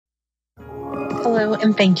Hello,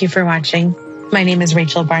 and thank you for watching. My name is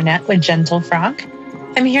Rachel Barnett with Gentle Frog.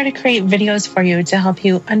 I'm here to create videos for you to help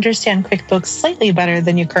you understand QuickBooks slightly better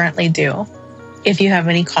than you currently do. If you have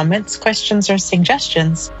any comments, questions, or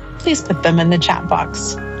suggestions, please put them in the chat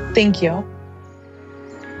box. Thank you.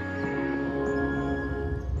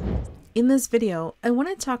 In this video, I want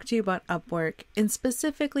to talk to you about UpWork and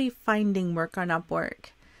specifically finding work on UpWork.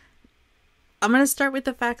 I'm going to start with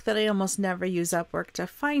the fact that I almost never use UpWork to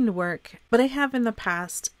find work, but I have in the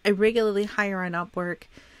past. I regularly hire on UpWork,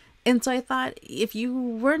 and so I thought if you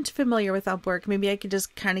weren't familiar with UpWork, maybe I could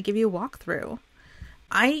just kind of give you a walkthrough.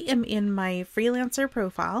 I am in my freelancer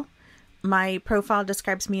profile. My profile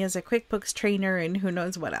describes me as a QuickBooks trainer and who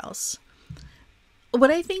knows what else.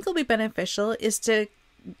 What I think will be beneficial is to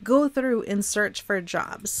go through and search for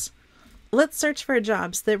jobs. Let's search for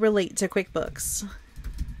jobs that relate to QuickBooks.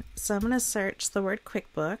 So I'm going to search the word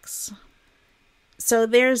QuickBooks. So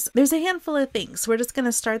there's a handful of things. We're just going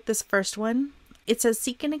to start this first one. It says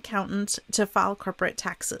seek an accountant to file corporate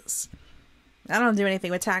taxes. I don't do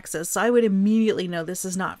anything with taxes, so I would immediately know this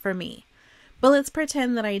is not for me. But let's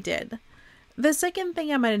pretend that I did. The second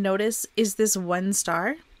thing I'm going to notice is this 1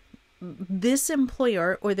 star. This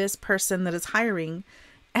employer or this person that is hiring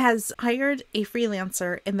has hired a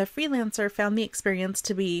freelancer, and the freelancer found the experience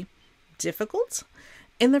to be difficult,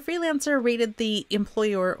 and the freelancer rated the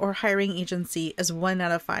employer or hiring agency as 1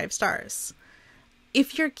 out of 5 stars.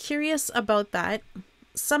 If you're curious about that,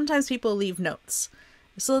 sometimes people leave notes.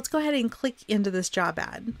 So let's go ahead and click into this job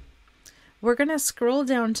ad. We're going to scroll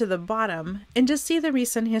down to the bottom and just see the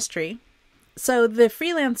recent history. So the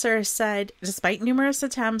freelancer said, despite numerous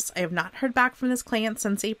attempts, I have not heard back from this client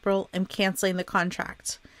since April. I'm canceling the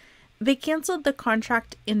contract. They canceled the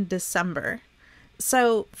contract in December.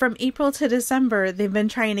 So from April to December, they've been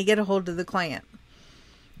trying to get a hold of the client.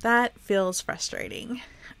 That feels frustrating.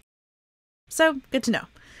 So good to know.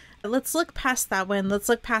 Let's look past that one. Let's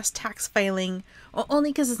look past tax filing,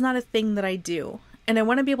 only because it's not a thing that I do. And I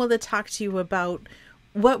want to be able to talk to you about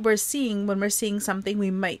what we're seeing when we're seeing something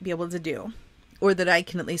we might be able to do, or that I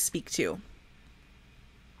can at least speak to.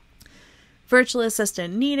 Virtual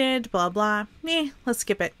assistant needed, blah, blah. Let's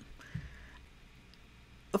skip it.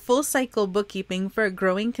 A full cycle bookkeeping for a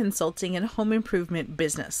growing consulting and home improvement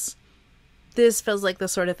business. This feels like the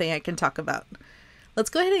sort of thing I can talk about. Let's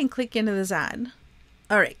go ahead and click into this ad.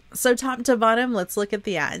 All right, so top to bottom, let's look at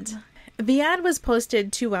the ad. The ad was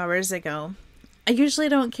posted 2 hours ago. I usually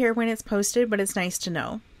don't care when it's posted, but it's nice to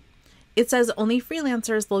know. It says only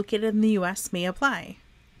freelancers located in the US may apply.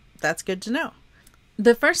 That's good to know.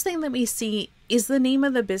 The first thing that we see is the name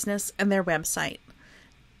of the business and their website.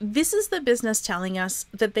 This is the business telling us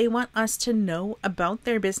that they want us to know about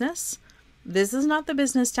their business. This is not the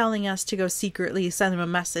business telling us to go secretly send them a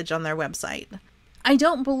message on their website. I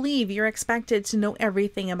don't believe you're expected to know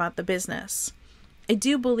everything about the business. I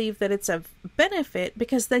do believe that it's a benefit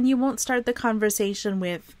because then you won't start the conversation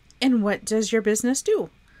with, and what does your business do?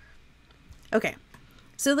 Okay,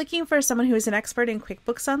 so looking for someone who is an expert in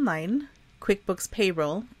QuickBooks Online, QuickBooks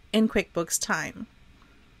Payroll, and QuickBooks Time.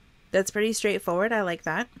 That's pretty straightforward. I like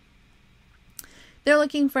that. They're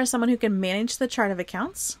looking for someone who can manage the chart of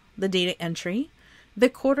accounts, the data entry, the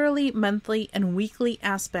quarterly, monthly, and weekly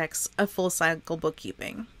aspects of full cycle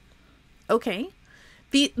bookkeeping. Okay.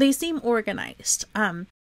 They seem organized.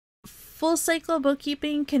 Full cycle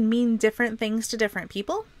bookkeeping can mean different things to different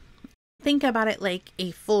people. Think about it like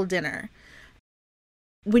a full dinner.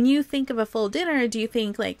 When you think of a full dinner, do you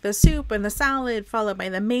think like the soup and the salad followed by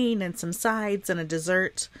the main and some sides and a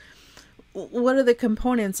dessert? What are the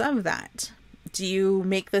components of that? Do you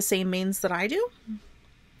make the same mains that I do?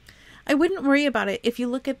 I wouldn't worry about it if you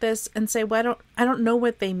look at this and say, well, I don't know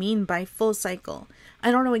what they mean by full cycle.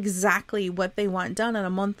 I don't know exactly what they want done on a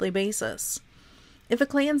monthly basis. If a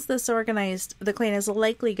client's this organized, the client is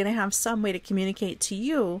likely going to have some way to communicate to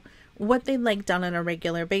you what they'd like done on a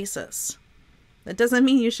regular basis. That doesn't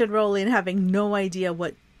mean you should roll in having no idea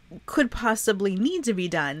what could possibly need to be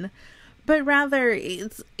done, but rather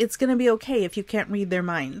it's going to be okay if you can't read their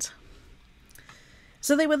mind.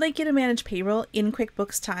 So they would like you to manage payroll in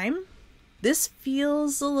QuickBooks Time. This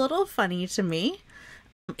feels a little funny to me.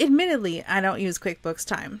 Admittedly, I don't use QuickBooks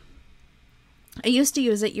Time. I used to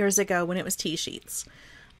use it years ago when it was T-Sheets.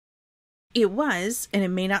 It was, and it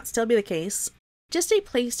may not still be the case, just a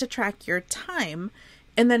place to track your time,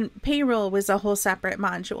 and then payroll was a whole separate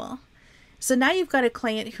module. So now you've got a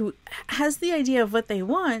client who has the idea of what they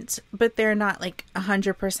want, but they're not like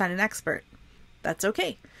 100% an expert. That's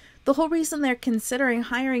okay. The whole reason they're considering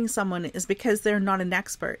hiring someone is because they're not an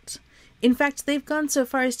expert. In fact, they've gone so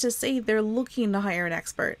far as to say they're looking to hire an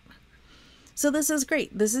expert. So this is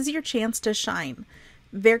great. This is your chance to shine.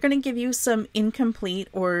 They're going to give you some incomplete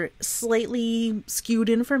or slightly skewed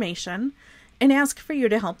information and ask for you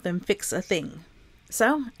to help them fix a thing.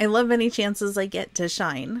 So I love any chances I get to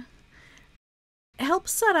shine. Help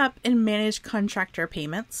set up and manage contractor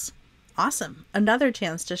payments. Awesome. Another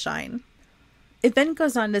chance to shine. It then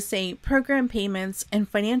goes on to say program payments and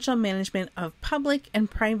financial management of public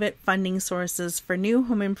and private funding sources for new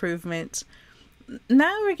home improvement.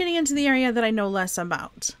 Now we're getting into the area that I know less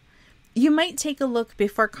about. You might take a look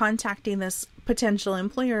before contacting this potential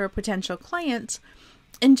employer or potential client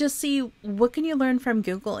and just see what can you learn from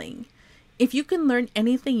Googling. If you can learn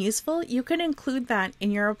anything useful, you can include that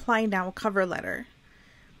in your Apply Now cover letter.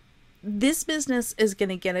 This business is going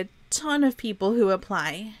to get a ton of people who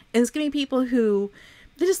apply. And it's going to be people who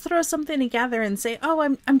they just throw something together and say,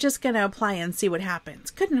 oh, I'm just going to apply and see what happens.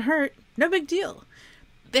 Couldn't hurt. No big deal.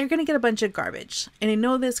 They're going to get a bunch of garbage. And I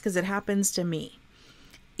know this because it happens to me.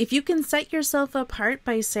 If you can set yourself apart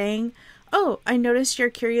by saying, oh, I noticed you're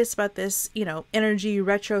curious about this, energy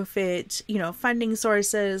retrofit, funding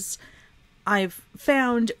sources I've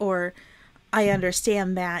found, or I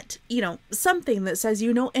understand that, something that says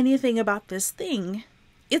anything about this thing,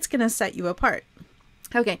 it's going to set you apart.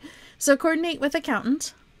 Okay, so coordinate with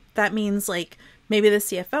accountant. That means maybe the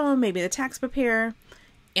CFO, maybe the tax preparer,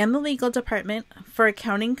 and the legal department for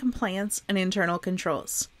accounting compliance and internal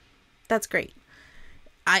controls. That's great.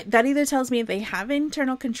 That either tells me they have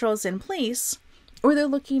internal controls in place or they're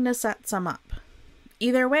looking to set some up.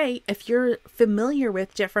 Either way, if you're familiar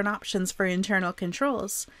with different options for internal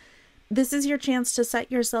controls, this is your chance to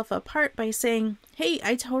set yourself apart by saying, hey,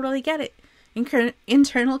 I totally get it.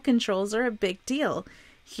 Internal controls are a big deal.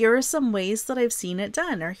 Here are some ways that I've seen it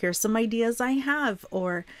done, or here's some ideas I have,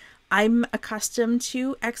 or I'm accustomed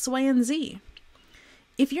to X, Y, and Z.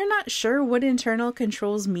 If you're not sure what internal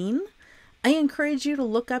controls mean, I encourage you to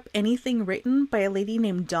look up anything written by a lady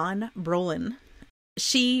named Dawn Brolin.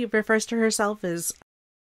 She refers to herself as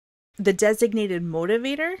the designated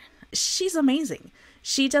motivator. She's amazing.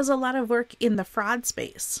 She does a lot of work in the fraud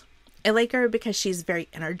space. I like her because she's very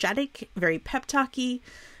energetic, very pep talky,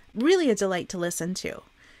 really a delight to listen to.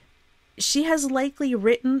 She has likely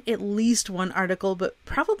written at least one article, but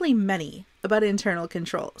probably many, about internal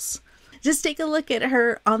controls. Just take a look at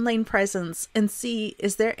her online presence and see,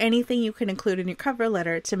 is there anything you can include in your cover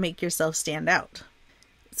letter to make yourself stand out?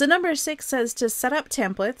 So number 6 says to set up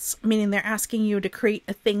templates, meaning they're asking you to create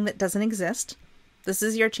a thing that doesn't exist. This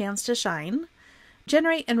is your chance to shine.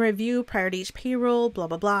 Generate and review prior to each payroll, blah,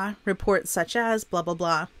 blah, blah. Reports such as, blah, blah,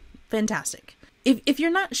 blah. Fantastic. If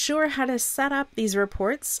you're not sure how to set up these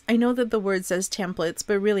reports, I know that the word says templates,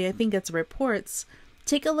 but really I think it's reports.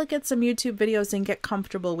 Take a look at some YouTube videos and get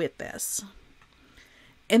comfortable with this.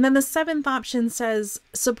 And then the 7th option says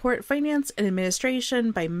support finance and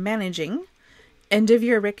administration by managing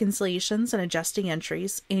end-of-year reconciliations and adjusting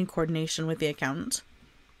entries in coordination with the accountant.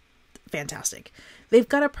 Fantastic. They've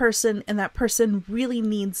got a person, and that person really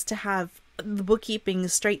needs to have the bookkeeping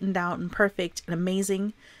straightened out and perfect and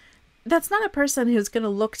amazing. That's not a person who's going to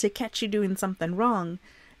look to catch you doing something wrong.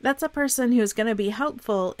 That's a person who's going to be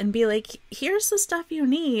helpful and be like, here's the stuff you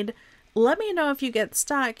need. Let me know if you get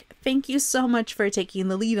stuck. Thank you so much for taking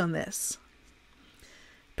the lead on this.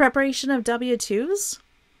 Preparation of W-2s?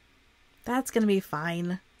 That's going to be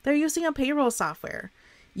fine. They're using a payroll software.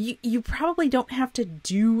 You probably don't have to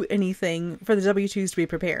do anything for the W-2s to be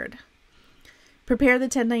prepared. Prepare the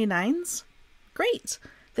 1099s? Great.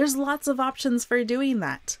 There's lots of options for doing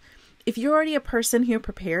that. If you're already a person who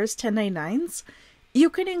prepares 1099s, you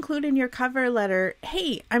can include in your cover letter,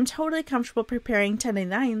 hey, I'm totally comfortable preparing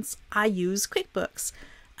 1099s. I use QuickBooks.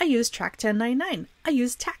 I use Track 1099. I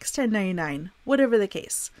use Tax 1099, whatever the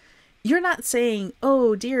case. You're not saying,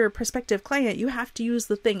 oh, dear prospective client, you have to use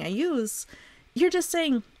the thing I use. You're just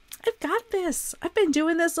saying, I've got this. I've been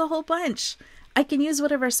doing this a whole bunch. I can use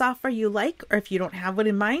whatever software you like, or if you don't have one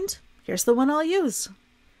in mind, here's the one I'll use.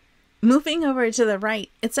 Moving over to the right,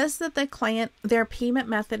 it says that the client, their payment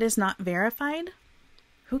method is not verified.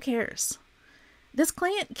 Who cares? This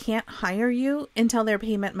client can't hire you until their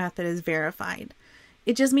payment method is verified.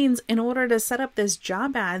 It just means in order to set up this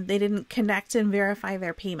job ad, they didn't connect and verify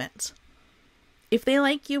their payment. If they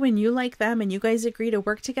like you and you like them and you guys agree to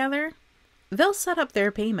work together, they'll set up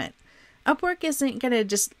their payment. UpWork isn't going to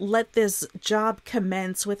just let this job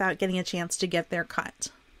commence without getting a chance to get their cut.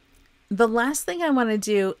 The last thing I want to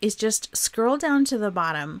do is just scroll down to the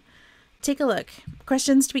bottom. Take a look.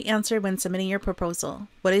 Questions to be answered when submitting your proposal.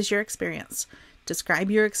 What is your experience?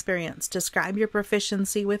 Describe your experience. Describe your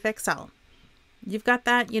proficiency with Excel. You've got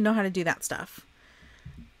that. You know how to do that stuff.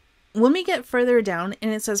 When we get further down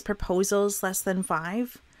and it says proposals less than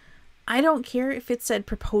 5, I don't care if it said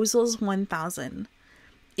proposals 1,000.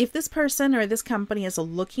 If this person or this company is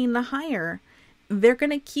looking to hire, they're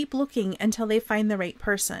going to keep looking until they find the right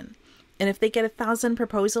person. And if they get 1,000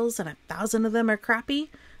 proposals and 1,000 of them are crappy,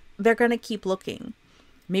 they're going to keep looking.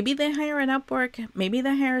 Maybe they hire an UpWork, maybe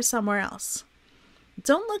they hire somewhere else.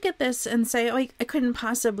 Don't look at this and say, oh, I couldn't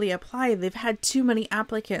possibly apply. They've had too many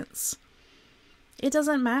applicants. It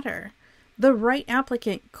doesn't matter. The right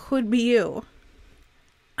applicant could be you.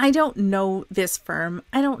 I don't know this firm.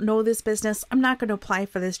 I don't know this business. I'm not going to apply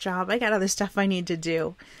for this job. I got other stuff I need to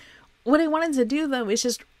do. What I wanted to do, though, is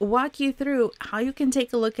just walk you through how you can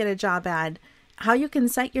take a look at a job ad, how you can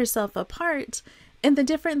set yourself apart, and the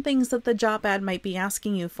different things that the job ad might be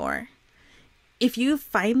asking you for. If you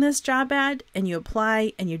find this job ad and you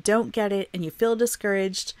apply and you don't get it and you feel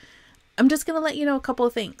discouraged, I'm just going to let you know a couple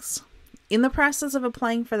of things. In the process of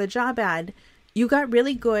applying for the job ad, you got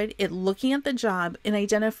really good at looking at the job and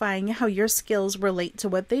identifying how your skills relate to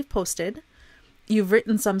what they've posted. You've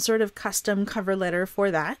written some sort of custom cover letter for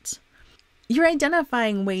that. You're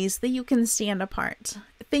identifying ways that you can stand apart,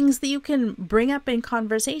 things that you can bring up in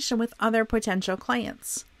conversation with other potential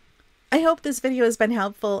clients. I hope this video has been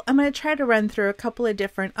helpful. I'm going to try to run through a couple of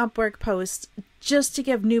different UpWork posts just to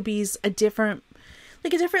give newbies a different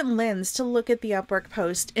lens to look at the UpWork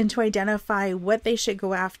post and to identify what they should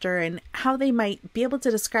go after and how they might be able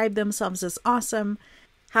to describe themselves as awesome,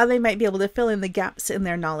 how they might be able to fill in the gaps in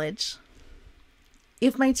their knowledge.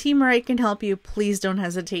 If my team or I can help you, please don't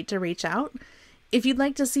hesitate to reach out. If you'd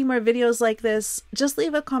like to see more videos like this, just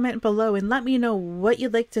leave a comment below and let me know what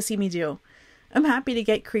you'd like to see me do. I'm happy to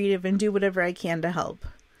get creative and do whatever I can to help.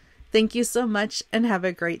 Thank you so much and have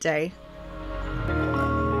a great day.